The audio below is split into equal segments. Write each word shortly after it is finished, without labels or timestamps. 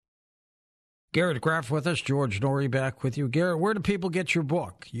Garrett Graff with us, George Norrie back with you. Garrett, where do people get your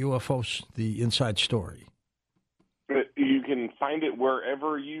book, UFOs, The Inside Story? You can find it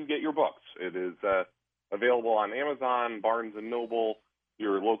wherever you get your books. It is available on Amazon, Barnes & Noble,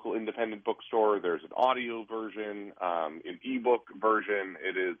 your local independent bookstore. There's an audio version, an ebook version.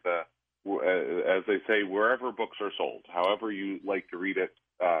 It is, as they say, wherever books are sold, however you like to read it,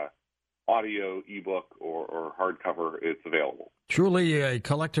 audio, ebook, or hardcover, it's available. Truly a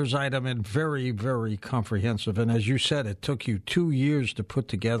collector's item and very, very comprehensive. And as you said, it took you 2 years to put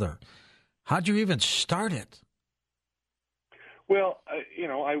together. How'd you even start it? Well,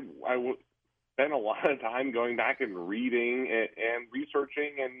 I spent a lot of time going back and reading and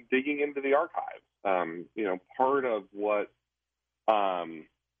researching and digging into the archives. Part of what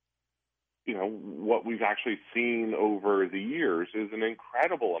what we've actually seen over the years is an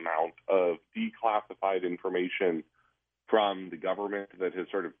incredible amount of declassified information from the government that has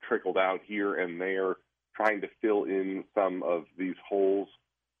sort of trickled out here and there, trying to fill in some of these holes.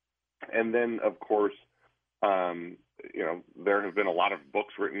 And then, of course, there have been a lot of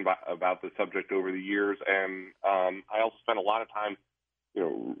books written about the subject over the years, and I also spent a lot of time,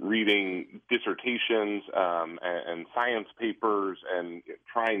 reading dissertations and science papers and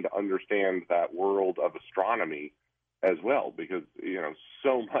trying to understand that world of astronomy as well, because,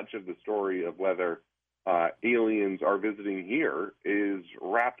 so much of the story of whether aliens are visiting here is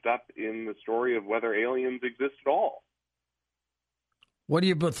wrapped up in the story of whether aliens exist at all. What do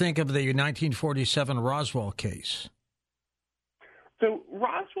you think of the 1947 Roswell case? So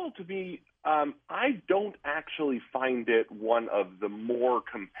Roswell, to me, I don't actually find it one of the more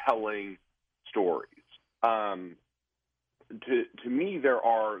compelling stories. To me, there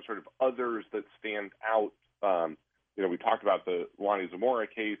are sort of others that stand out. We talked about the Lonnie Zamora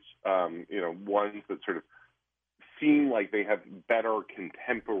case, ones that sort of seem like they have better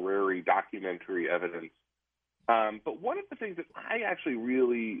contemporary documentary evidence. But one of the things that I actually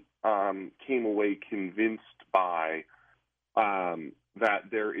really came away convinced by, that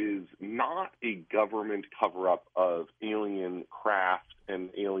there is not a government cover-up of alien craft and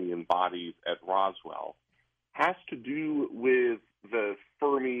alien bodies at Roswell, has to do with the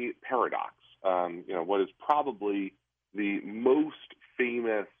Fermi paradox. What is probably the most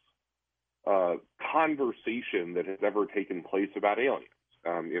famous conversation that has ever taken place about aliens.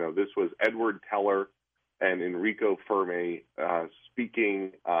 This was Edward Teller and Enrico Fermi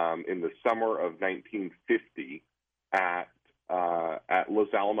speaking in the summer of 1950 at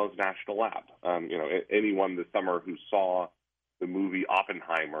Los Alamos National Lab. Anyone this summer who saw the movie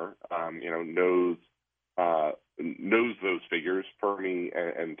Oppenheimer, knows those figures. Fermi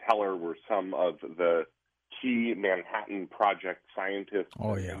and Teller were some of the key Manhattan Project scientists,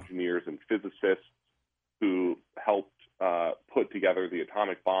 engineers, and physicists who helped put together the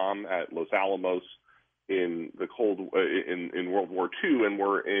atomic bomb at Los Alamos in World War II, and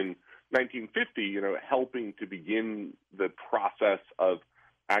were in 1950, helping to begin the process of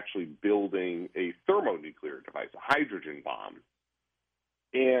actually building a thermonuclear device, a hydrogen bomb.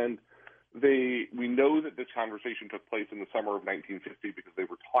 And we know that this conversation took place in the summer of 1950 because they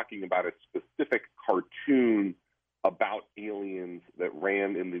were talking about a specific cartoon about aliens that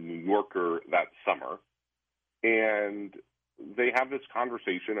ran in the New Yorker that summer. And they have this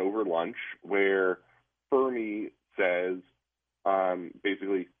conversation over lunch where Fermi says,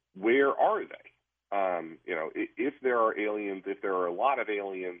 basically, where are they? If there are aliens, if there are a lot of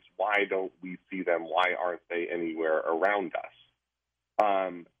aliens, why don't we see them? Why aren't they anywhere around us?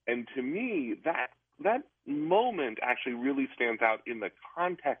 And to me, that moment actually really stands out in the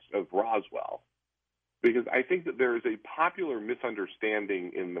context of Roswell, because I think that there is a popular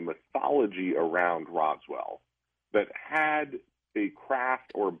misunderstanding in the mythology around Roswell that had a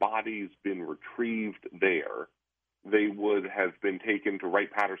craft or bodies been retrieved there, they would have been taken to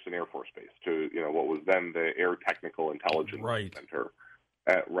Wright-Patterson Air Force Base, to what was then the Air Technical Intelligence Center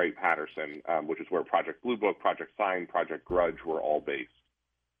at Wright-Patterson, which is where Project Blue Book, Project Sign, Project Grudge were all based.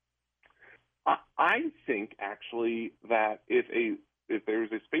 I think actually that if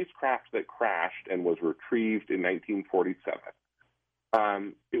there's a spacecraft that crashed and was retrieved in 1947,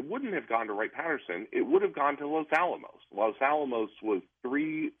 it wouldn't have gone to Wright-Patterson. It would have gone to Los Alamos. Los Alamos was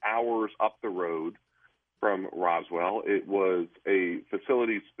 3 hours up the road from Roswell. It was a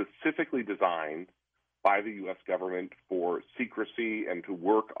facility specifically designed by the U.S. government for secrecy and to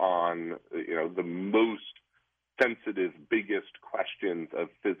work on, the most sensitive, biggest questions of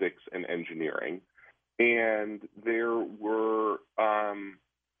physics and engineering. And there were,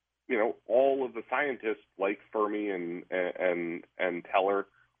 all of the scientists like Fermi and Teller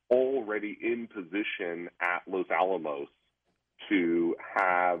already in position at Los Alamos to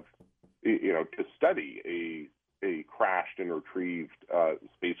have, to study a crashed and retrieved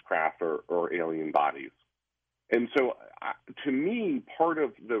spacecraft or alien bodies. And so, to me, part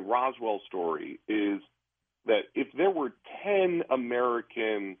of the Roswell story is that if there were 10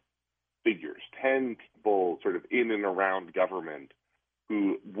 American figures, 10 people sort of in and around government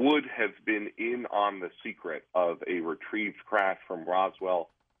who would have been in on the secret of a retrieved crash from Roswell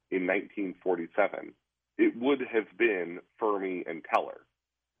in 1947, it would have been Fermi and Teller.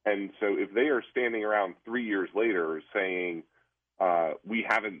 And so if they are standing around 3 years later saying, we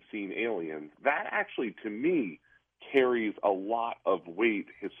haven't seen aliens, that actually, to me, carries a lot of weight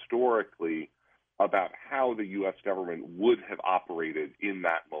historically about how the U.S. government would have operated in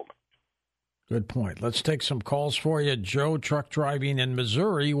that moment. Good point. Let's take some calls for you. Joe, truck driving in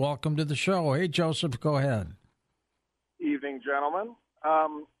Missouri. Welcome to the show. Hey, Joseph, go ahead. Evening, gentlemen.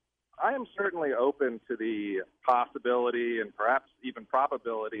 I am certainly open to the possibility and perhaps even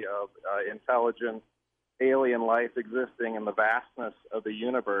probability of intelligent alien life existing in the vastness of the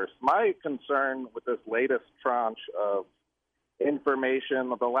universe. My concern with this latest tranche of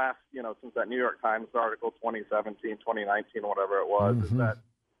information of the last, since that New York Times article, 2017, 2019, whatever it was, is that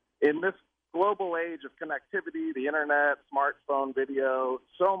in this global age of connectivity, the internet, smartphone, video,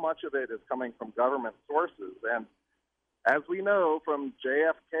 so much of it is coming from government sources. And as we know, from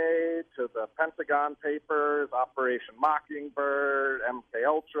JFK to the Pentagon Papers, Operation Mockingbird,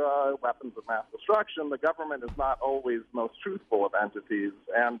 MKUltra, weapons of mass destruction, the government is not always the most truthful of entities.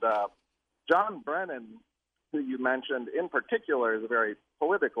 And John Brennan, who you mentioned in particular, is a very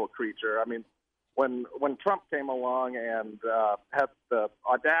political creature. I mean, when Trump came along and had the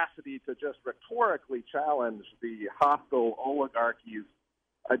audacity to just rhetorically challenge the hostile oligarchy's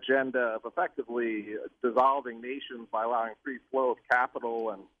agenda of effectively dissolving nations by allowing free flow of capital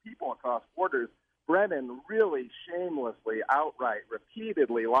and people across borders, Brennan really shamelessly, outright,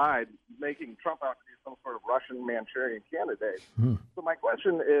 repeatedly lied, making Trump out to be some sort of Russian Manchurian candidate. So my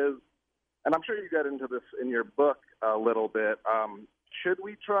question is, and I'm sure you get into this in your book a little bit, should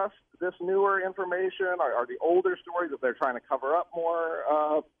we trust this newer information? Are the older stories that they're trying to cover up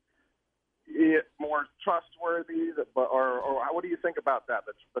more trustworthy? Or what do you think about that,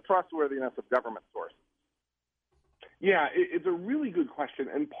 the trustworthiness of government sources? Yeah, it's a really good question.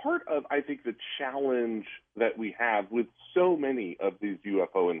 And part of, I think, the challenge that we have with so many of these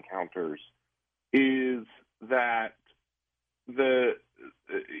UFO encounters is that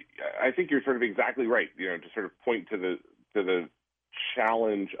I think you're sort of exactly right, to sort of point to the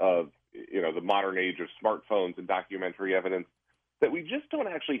challenge of, the modern age of smartphones and documentary evidence, that we just don't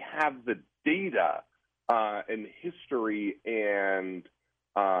actually have the data and history and,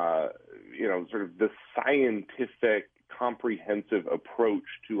 sort of the scientific, comprehensive approach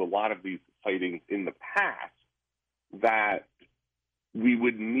to a lot of these sightings in the past that we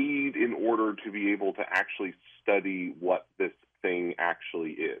would need in order to be able to actually study what this thing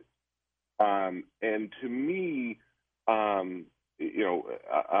actually is. And to me, and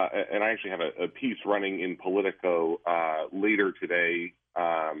I actually have a piece running in Politico later today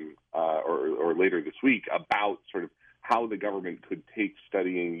or later this week about sort of how the government could take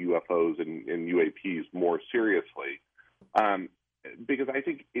studying UFOs and UAPs more seriously, because I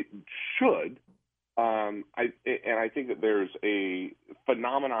think it should. I think that there's a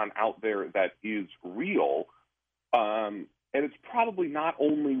phenomenon out there that is real, and it's probably not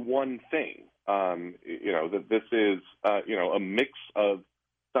only one thing. That this is, a mix of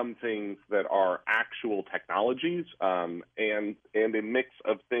some things that are actual technologies and a mix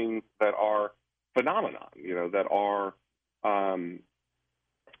of things that are phenomenon, that are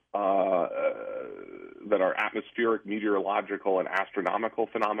atmospheric, meteorological, and astronomical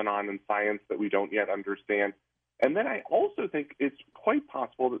phenomenon in science that we don't yet understand. And then I also think it's quite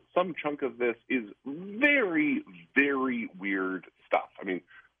possible that some chunk of this is very, very weird stuff. I mean,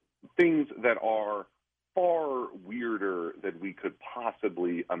 things that are far weirder than we could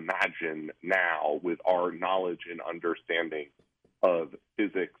possibly imagine now with our knowledge and understanding of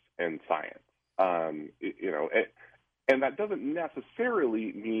physics and science. And that doesn't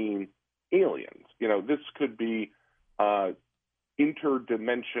necessarily mean aliens. This could be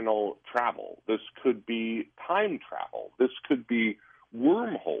interdimensional travel. This could be time travel. This could be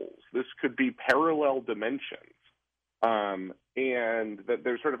wormholes. This could be parallel dimensions. And that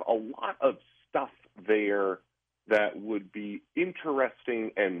there's sort of a lot of stuff there that would be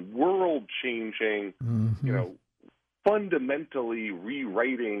interesting and world-changing, fundamentally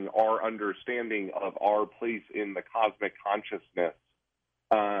rewriting our understanding of our place in the cosmic consciousness,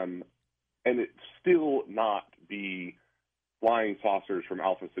 and it still not be flying saucers from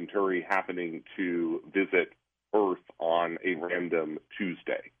Alpha Centauri happening to visit Earth on a random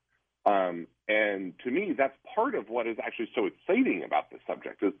Tuesday. And to me, that's part of what is actually so exciting about this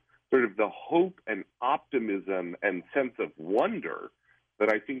subject is sort of the hope and optimism and sense of wonder that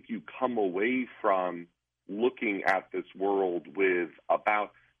I think you come away from looking at this world with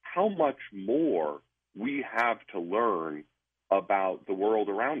about how much more we have to learn about the world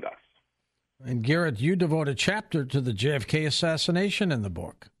around us. And Garrett, you devote a chapter to the JFK assassination in the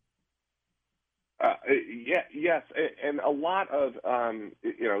book. Yes, and a lot of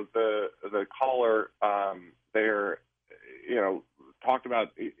the caller there, talked about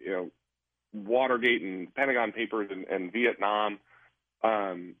Watergate and Pentagon Papers and Vietnam,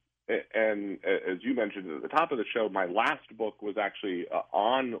 and as you mentioned at the top of the show, my last book was actually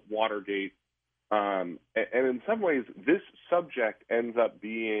on Watergate, and in some ways, this subject ends up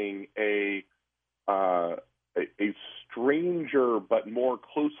being a stranger but more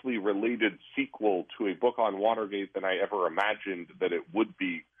closely related sequel to a book on Watergate than I ever imagined that it would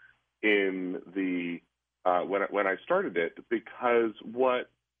be in the when I started it, because what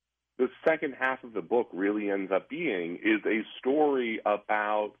the second half of the book really ends up being is a story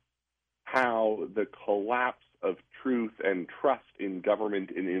about how the collapse of truth and trust in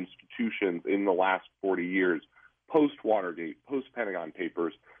government and institutions in the last 40 years, post-Watergate, post-Pentagon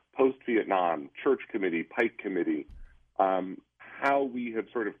Papers, post-Vietnam, Church Committee, Pike Committee, how we have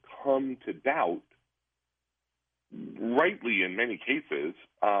sort of come to doubt, rightly in many cases,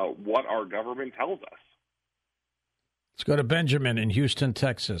 what our government tells us. Let's go to Benjamin in Houston,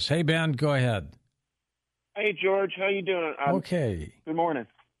 Texas. Hey, Ben, go ahead. Hey, George, how you doing? Okay. Good morning.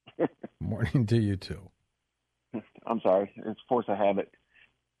 Morning to you, too. I'm sorry. It's force of habit.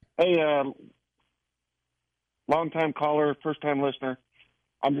 Hey, long-time caller, first-time listener.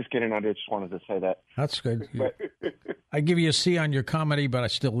 I'm just kidding. I just wanted to say that. That's good. I give you a C on your comedy, but I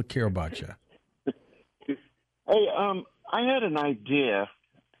still care about you. Hey, I had an idea.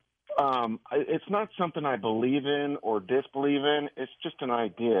 It's not something I believe in or disbelieve in. It's just an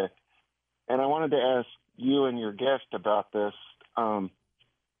idea. And I wanted to ask you and your guest about this.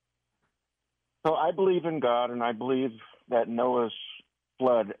 So I believe in God, and I believe that Noah's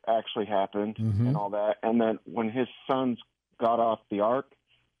flood actually happened and all that. And that when his sons got off the ark,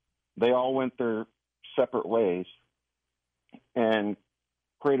 they all went their separate ways and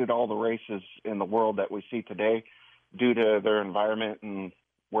created all the races in the world that we see today due to their environment and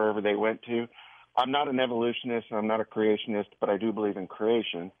wherever they went to. I'm not an evolutionist and I'm not a creationist, but I do believe in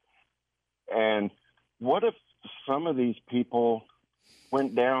creation. And what if some of these people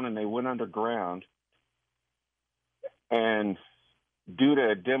went down and they went underground, and due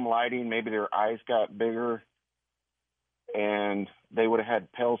to dim lighting, maybe their eyes got bigger and they would have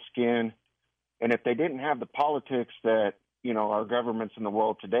had pale skin. And if they didn't have the politics that, our governments in the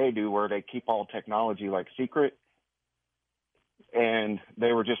world today do, where they keep all technology like secret, and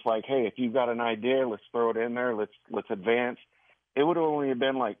they were just like, hey, if you've got an idea, let's throw it in there, let's advance. It would only have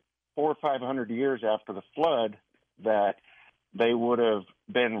been like 400 or 500 years after the flood that they would have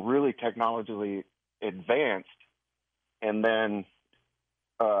been really technologically advanced, and then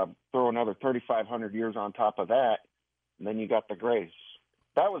throw another 3,500 years on top of that, and then you got the grace.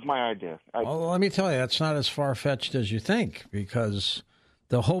 That was my idea. Well, let me tell you, that's not as far-fetched as you think, because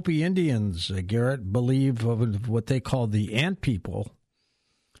the Hopi Indians, Garrett, believe of what they call the ant people,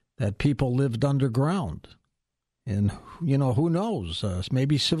 that people lived underground. And, who knows?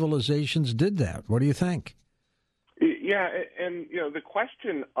 Maybe civilizations did that. What do you think? Yeah, and, the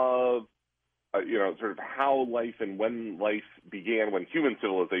question of, sort of how life and when life began, when human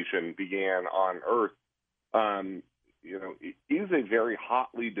civilization began on Earth, is a very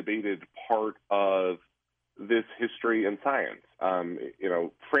hotly debated part of this history and science.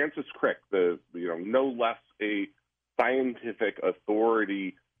 Francis Crick, no less a scientific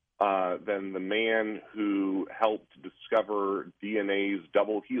authority than the man who helped discover DNA's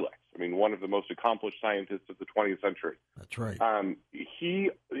double helix. I mean, one of the most accomplished scientists of the 20th century. That's right. He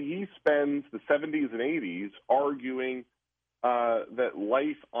spends the 70s and 80s arguing that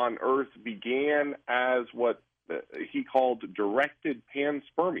life on Earth began as what he called directed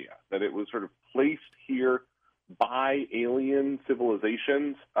panspermia, that it was sort of placed here by alien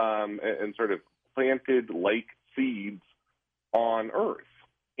civilizations and sort of planted like seeds on Earth.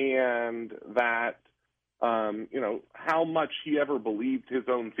 And that, how much he ever believed his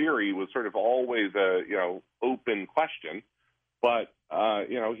own theory was sort of always a, open question. But,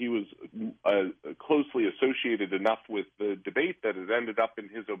 he was closely associated enough with the debate that it ended up in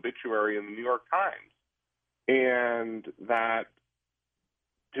his obituary in the New York Times. And that,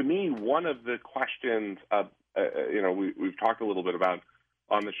 to me, one of the questions, we've talked a little bit about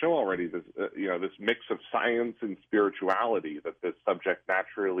on the show already, this mix of science and spirituality that this subject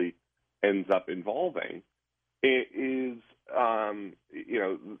naturally ends up involving, it is,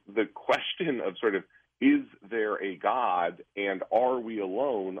 the question of sort of, is there a God and are we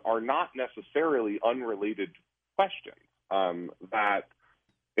alone, are not necessarily unrelated questions. That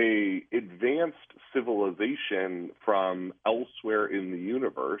a advanced civilization from elsewhere in the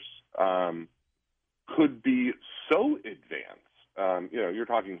universe could be so advanced. You're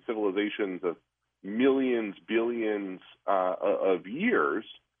talking civilizations of millions, billions of years,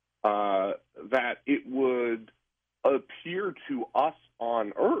 that it would appear to us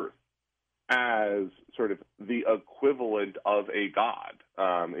on Earth as sort of the equivalent of a god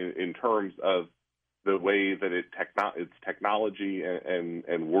in terms of the way that its technology and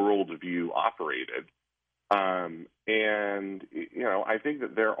worldview operated. I think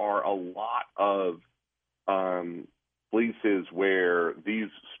that there are a lot of places where these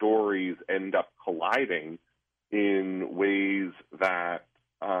stories end up colliding in ways that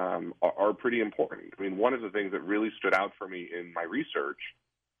are pretty important. I mean, one of the things that really stood out for me in my research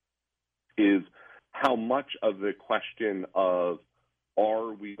is how much of the question of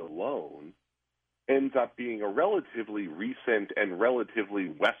are we alone ends up being a relatively recent and relatively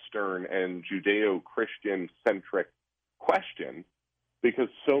Western and Judeo-Christian-centric question, because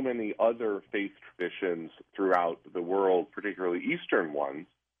so many other faith traditions throughout the world, particularly Eastern ones,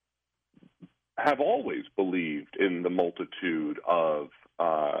 have always believed in the multitude of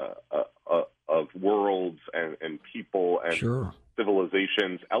worlds and people and sure.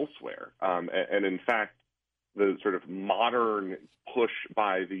 civilizations elsewhere. And in fact, the sort of modern push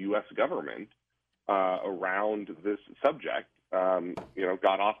by the U.S. government around this subject,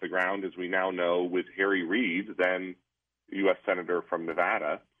 got off the ground, as we now know, with Harry Reid, then U.S. Senator from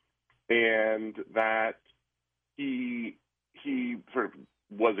Nevada, and that he sort of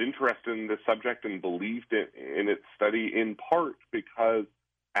was interested in this subject and believed in its study in part because,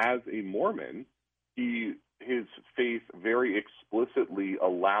 as a Mormon, his faith very explicitly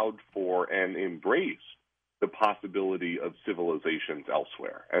allowed for and embraced the possibility of civilizations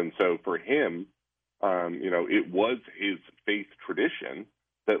elsewhere. And so for him, it was his faith tradition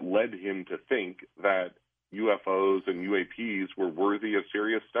that led him to think that UFOs and UAPs were worthy of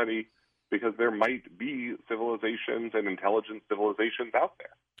serious study, because there might be civilizations and intelligent civilizations out there.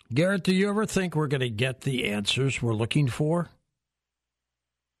 Garrett, do you ever think we're going to get the answers we're looking for?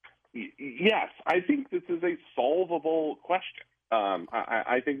 Yes, I think this is a solvable question.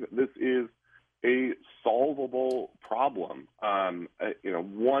 I think that this is a solvable problem.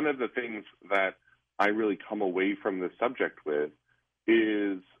 One of the things that I really come away from this subject with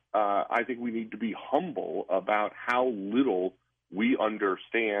is I think we need to be humble about how little we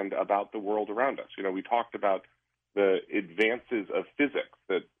understand about the world around us. We talked about the advances of physics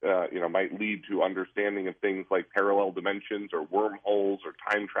that, might lead to understanding of things like parallel dimensions or wormholes or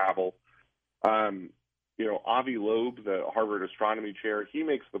time travel. Avi Loeb, the Harvard astronomy chair, he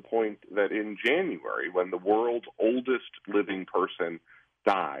makes the point that in January, when the world's oldest living person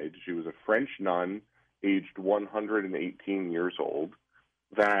died, she was a French nun, aged 118 years old,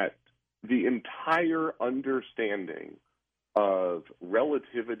 that the entire understanding of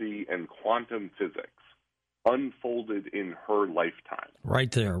relativity and quantum physics unfolded in her lifetime.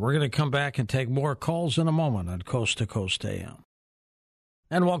 Right there. We're going to come back and take more calls in a moment on Coast to Coast AM.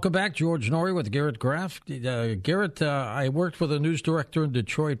 And welcome back, George Norrie with Garrett Graff. Garrett, I worked with a news director in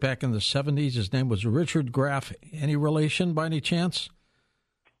Detroit back in the 70s. His name was Richard Graff. Any relation by any chance?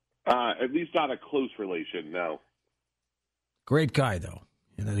 At least not a close relation, no. Great guy, though.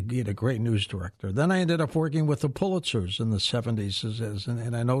 He had a great news director. Then I ended up working with the Pulitzers in the 70s,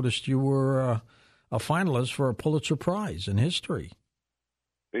 and I noticed you were a finalist for a Pulitzer Prize in history.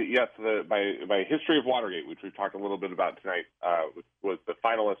 Yes, my history of Watergate, which we've talked a little bit about tonight, was the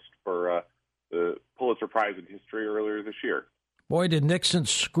finalist for the Pulitzer Prize in history earlier this year. Boy, did Nixon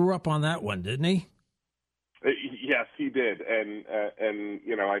screw up on that one, didn't he? Yes, he did, and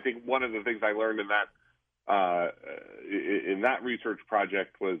I think one of the things I learned in that research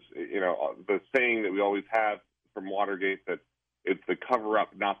project was the saying that we always have from Watergate, that it's the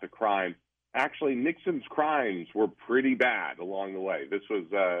cover-up, not the crime. Actually, Nixon's crimes were pretty bad along the way. This was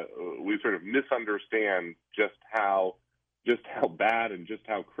we sort of misunderstand just how bad and just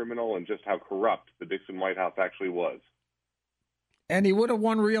how criminal and just how corrupt the Nixon White House actually was. And he would have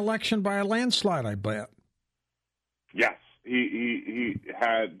won re-election by a landslide, I bet. Yes, he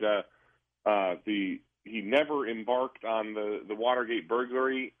had he never embarked on the Watergate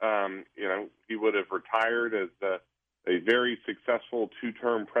burglary. He would have retired as a very successful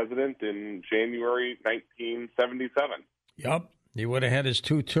two-term president in January 1977. Yep. He would have had his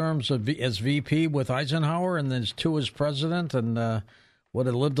 2 terms as VP with Eisenhower and then his 2 as president, and would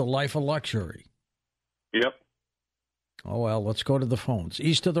have lived a life of luxury. Yep. Oh, well, let's go to the phones.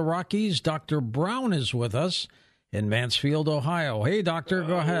 East of the Rockies, Dr. Brown is with us in Mansfield, Ohio. Hey, doctor,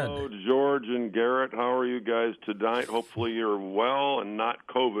 go ahead. Hello, George and Garrett. How are you guys tonight? Hopefully you're well and not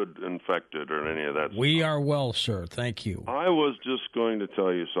COVID infected or any of that We stuff. are well, sir. Thank you. I was just going to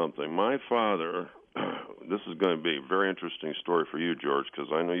tell you something. My father, this is going to be a very interesting story for you, George,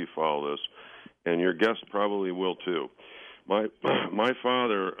 because I know you follow this, and your guest probably will too. My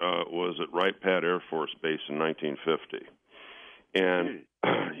father was at Wright Pat Air Force Base in 1950, and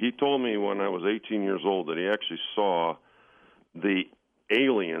he told me when I was 18 years old that he actually saw the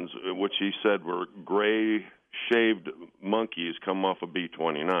aliens, which he said were gray-shaved monkeys, come off of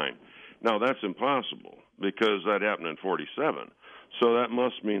B-29. Now, that's impossible because that happened in 47, so that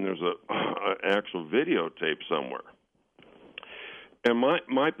must mean there's an actual videotape somewhere. And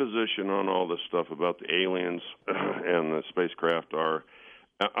my position on all this stuff about the aliens and the spacecraft are,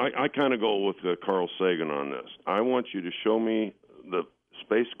 I kind of go with Carl Sagan on this. I want you to show me the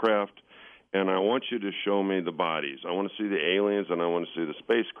spacecraft, and I want you to show me the bodies. I want to see the aliens, and I want to see the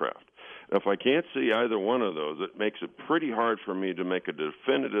spacecraft. If I can't see either one of those, it makes it pretty hard for me to make a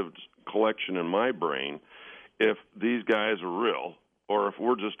definitive collection in my brain if these guys are real or if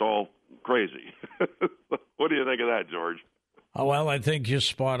we're just all crazy. What do you think of that, George? Oh, well, I think you're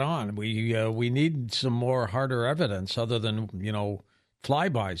spot on. We need some more harder evidence other than,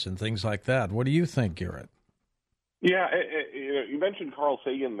 flybys and things like that. What do you think, Garrett? Yeah, you mentioned Carl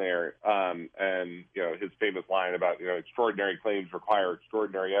Sagan there, and his famous line about extraordinary claims require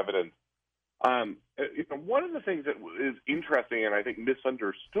extraordinary evidence. One of the things that is interesting and I think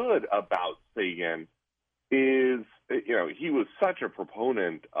misunderstood about Sagan is he was such a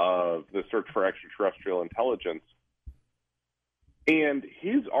proponent of the search for extraterrestrial intelligence, and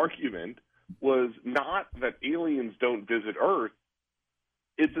his argument was not that aliens don't visit Earth;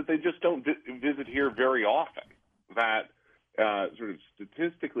 it's that they just don't visit here very often. That sort of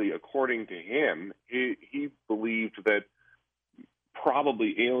statistically, according to him, he believed that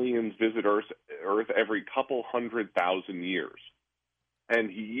probably aliens visit Earth every couple 100,000 years.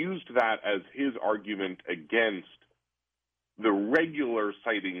 And he used that as his argument against the regular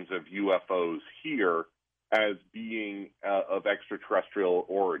sightings of UFOs here as being of extraterrestrial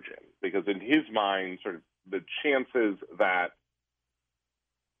origin. Because in his mind, sort of the chances that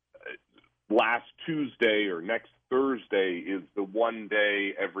last Tuesday or next Thursday is the one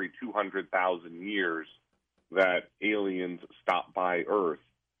day every 200,000 years that aliens stop by Earth,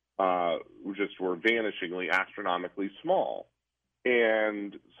 just were vanishingly, astronomically small.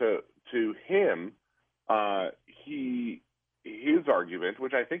 And so to him, his argument,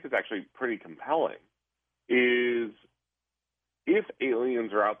 which I think is actually pretty compelling, is if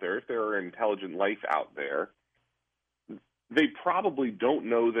aliens are out there, if there are intelligent life out there, they probably don't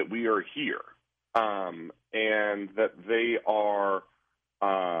know that we are here, and that they are,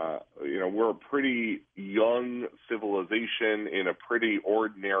 we're a pretty young civilization in a pretty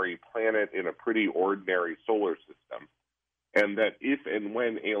ordinary planet in a pretty ordinary solar system, and that if and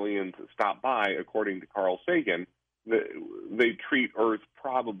when aliens stop by, according to Carl Sagan, they treat Earth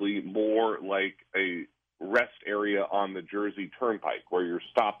probably more like a rest area on the Jersey Turnpike, where you're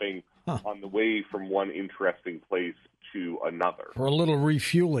stopping on the way from one interesting place to another. For a little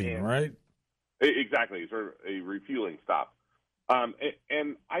refueling, right? Exactly, sort of a refueling stop.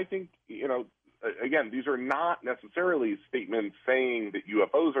 And I think, again, these are not necessarily statements saying that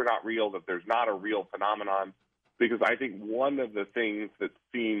UFOs are not real, that there's not a real phenomenon, because I think one of the things that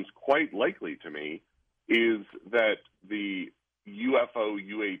seems quite likely to me is that the UFO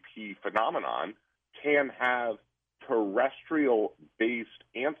UAP phenomenon can have terrestrial-based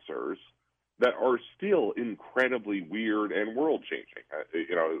answers that are still incredibly weird and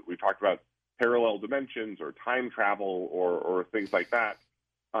world-changing. We talked about parallel dimensions or time travel or things like that,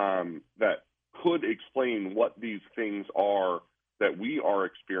 that could explain what these things are that we are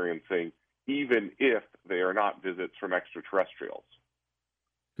experiencing, even if they are not visits from extraterrestrials.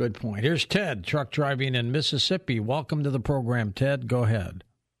 Good point. Here's Ted, truck driving in Mississippi. Welcome to the program, Ted. Go ahead.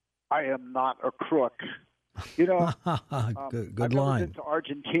 I am not a crook. Good I've never been to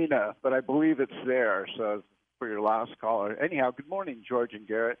Argentina, but I believe it's there. So for your last caller. Anyhow, good morning, George and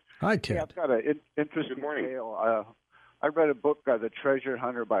Garrett. Hi, Ted. I've got an interesting tale. I read a book, The Treasure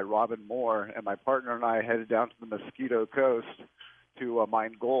Hunter by Robin Moore, and my partner and I headed down to the Mosquito Coast to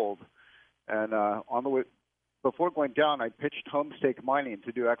mine gold. And on the way, before going down, I pitched Homestake Mining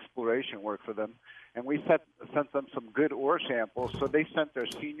to do exploration work for them, and we sent them some good ore samples, so they sent their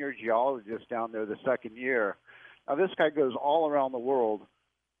senior geologist down there the second year. Now, this guy goes all around the world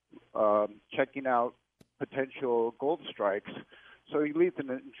checking out potential gold strikes. So he leads an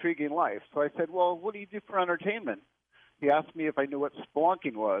intriguing life. So I said, well, what do you do for entertainment? He asked me if I knew what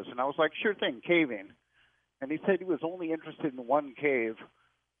spelunking was, and I was like, sure thing, caving. And he said he was only interested in one cave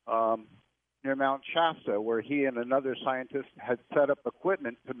near Mount Shasta, where he and another scientist had set up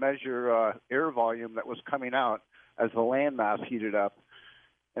equipment to measure air volume that was coming out as the landmass heated up.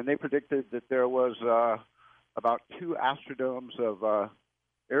 And they predicted that there was about 2 astrodomes of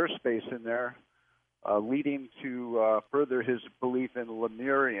airspace in there, leading to further his belief in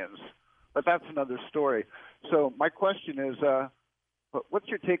Lemurians. But that's another story. So my question is, what's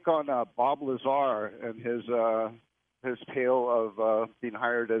your take on Bob Lazar and his tale of being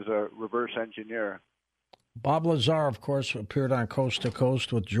hired as a reverse engineer? Bob Lazar, of course, appeared on Coast to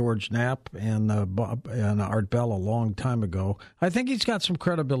Coast with George Knapp and Art Bell a long time ago. I think he's got some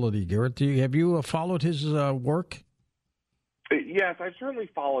credibility, Garrett. Have you followed his work? Yes, I've certainly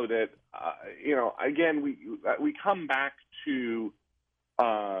followed it. Again, we come back to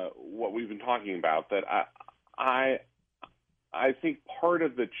what we've been talking about. That I think part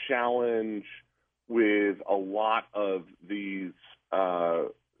of the challenge with a lot of these,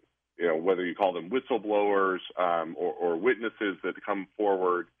 whether you call them whistleblowers or witnesses that come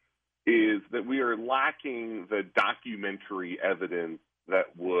forward, is that we are lacking the documentary evidence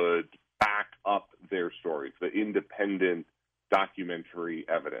that would back up their stories, the independent documentary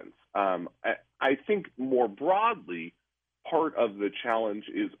evidence. I think more broadly, part of the challenge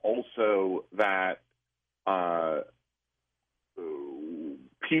is also that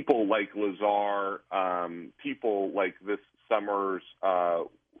people like Lazar, people like this summer's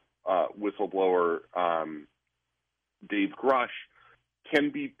whistleblower, Dave Grush, can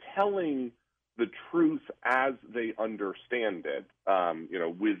be telling the truth as they understand it,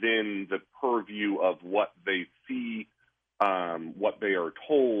 within the purview of what they see, what they are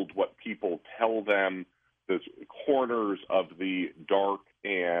told, what people tell them, the corners of the dark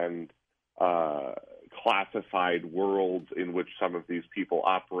and classified worlds in which some of these people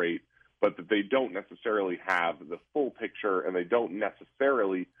operate, but that they don't necessarily have the full picture and they don't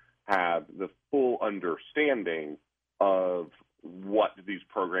necessarily have the full understanding of what these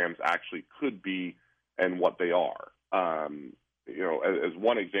programs actually could be and what they are. As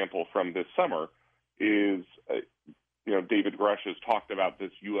one example from this summer is, David Grush has talked about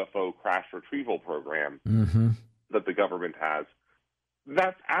this UFO crash retrieval program that the government has.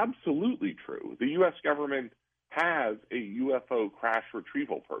 That's absolutely true. The U.S. government has a UFO crash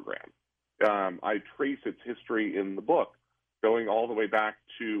retrieval program. I trace its history in the book, going all the way back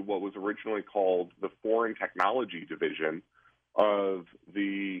to what was originally called the Foreign Technology Division of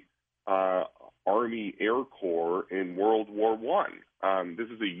the Army Air Corps in World War I. This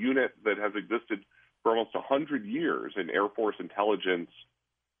is a unit that has existed for almost 100 years in Air Force intelligence,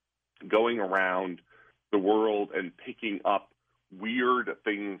 going around the world and picking up weird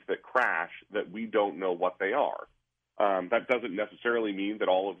things that crash that we don't know what they are. That doesn't necessarily mean that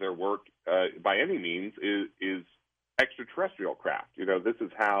all of their work, by any means, is extraterrestrial craft. This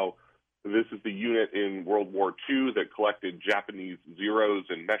is the unit in World War II that collected Japanese Zeros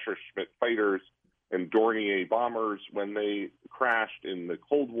and Messerschmitt fighters and Dornier bombers when they crashed in the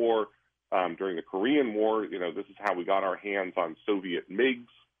Cold War. During the Korean War, this is how we got our hands on Soviet MiGs.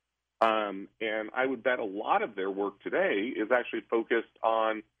 And I would bet a lot of their work today is actually focused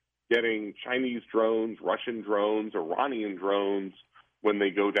on getting Chinese drones, Russian drones, Iranian drones when they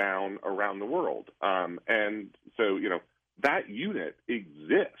go down around the world. And so, that unit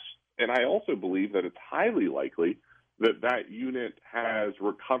exists. And I also believe that it's highly likely that that unit has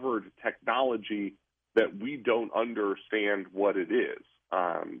recovered technology that we don't understand what it is,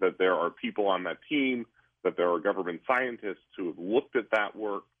 that there are people on that team, that there are government scientists who have looked at that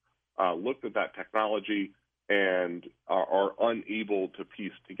work, looked at that technology, and are unable to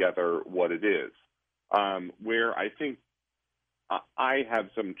piece together what it is. Where I think I have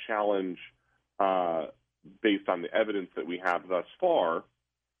some challenge based on the evidence that we have thus far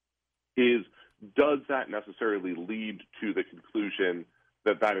is, does that necessarily lead to the conclusion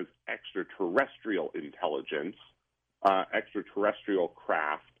that that is extraterrestrial intelligence, extraterrestrial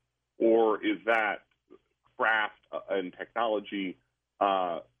craft, or is that craft and technology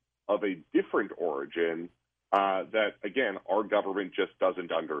of a different origin that, again, our government just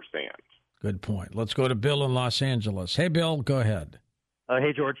doesn't understand? Good point. Let's go to Bill in Los Angeles. Hey, Bill, go ahead.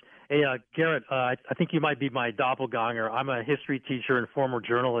 Hey, George. Hey, Garrett, I think you might be my doppelganger. I'm a history teacher and former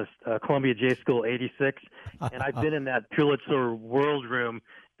journalist, Columbia J School 86, and I've been in that Pulitzer World Room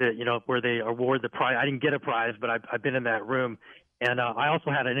that, where they award the prize. I didn't get a prize, but I've been in that room. And I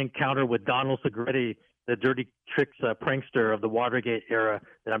also had an encounter with Donald Segretti, the dirty tricks prankster of the Watergate era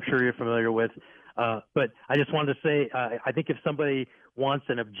that I'm sure you're familiar with. But I just wanted to say, I think if somebody wants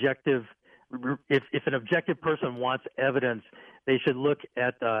an objective, if an objective person wants evidence, they should look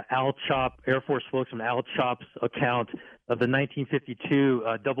at Al Chop, Air Force spokesman Al Chop's account of the 1952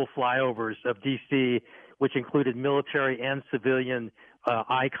 double flyovers of D.C., which included military and civilian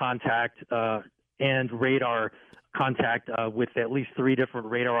eye contact and radar contact with at least 3 different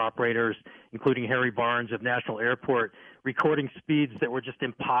radar operators, including Harry Barnes of National Airport, recording speeds that were just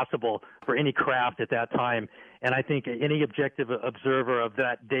impossible for any craft at that time. And I think any objective observer of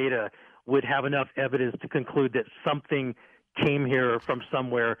that data would have enough evidence to conclude that something came here from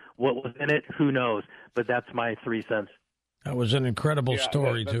somewhere. What was in it, who knows? But that's my 3 cents. That was an incredible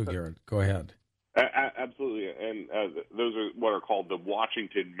story, too, Garrett. Go ahead. Absolutely. And those are what are called the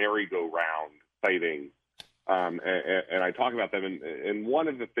Washington merry-go-round sightings. And I talk about them. And one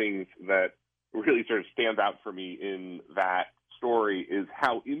of the things that really sort of stands out for me in that story is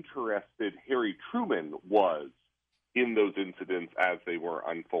how interested Harry Truman was in those incidents as they were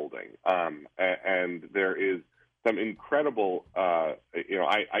unfolding. And there is some incredible, I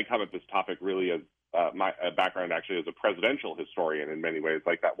come at this topic really as my background actually as a presidential historian in many ways,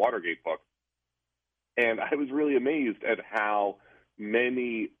 like that Watergate book. And I was really amazed at how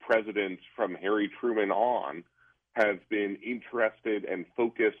many presidents from Harry Truman on have been interested and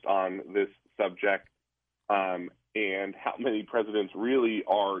focused on this subject, and how many presidents really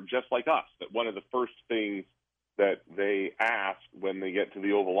are just like us, that one of the first things that they ask when they get to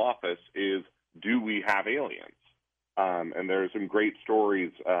the Oval Office is, do we have aliens? And there are some great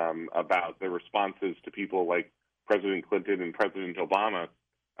stories about the responses to people like President Clinton and President Obama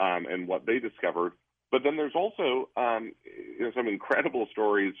and what they discovered. But then there's also some incredible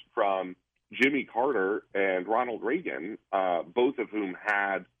stories from Jimmy Carter and Ronald Reagan, both of whom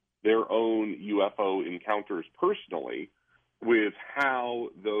had their own UFO encounters personally, with how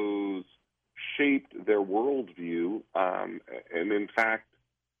those shaped their worldview. And in fact,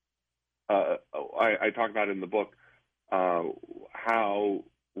 I talk about in the book how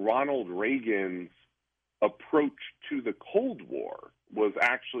Ronald Reagan's approach to the Cold War was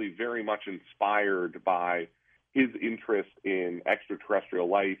actually very much inspired by his interest in extraterrestrial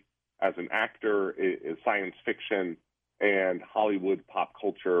life as an actor, in science fiction, and Hollywood pop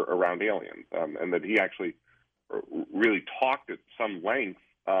culture around aliens, and that he actually really talked at some length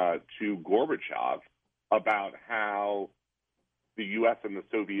to Gorbachev about how the U.S. and the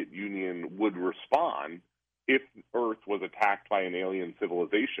Soviet Union would respond if Earth was attacked by an alien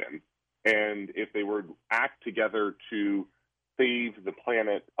civilization, and if they would act together to save the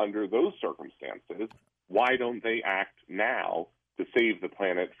planet under those circumstances, why don't they act now to save the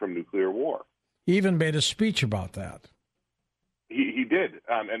planet from nuclear war? He even made a speech about that. He did,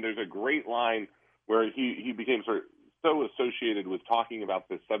 and there's a great line where he became so associated with talking about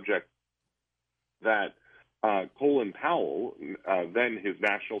this subject that Colin Powell, then his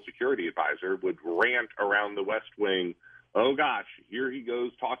national security advisor, would rant around the West Wing, oh gosh, here he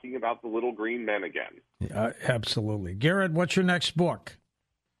goes talking about the little green men again. Absolutely. Garrett, what's your next book?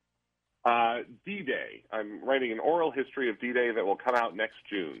 D-Day. I'm writing an oral history of D-Day that will come out next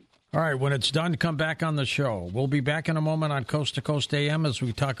June. All right, when it's done, come back on the show. We'll be back in a moment on Coast to Coast AM as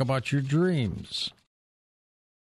we talk about your dreams.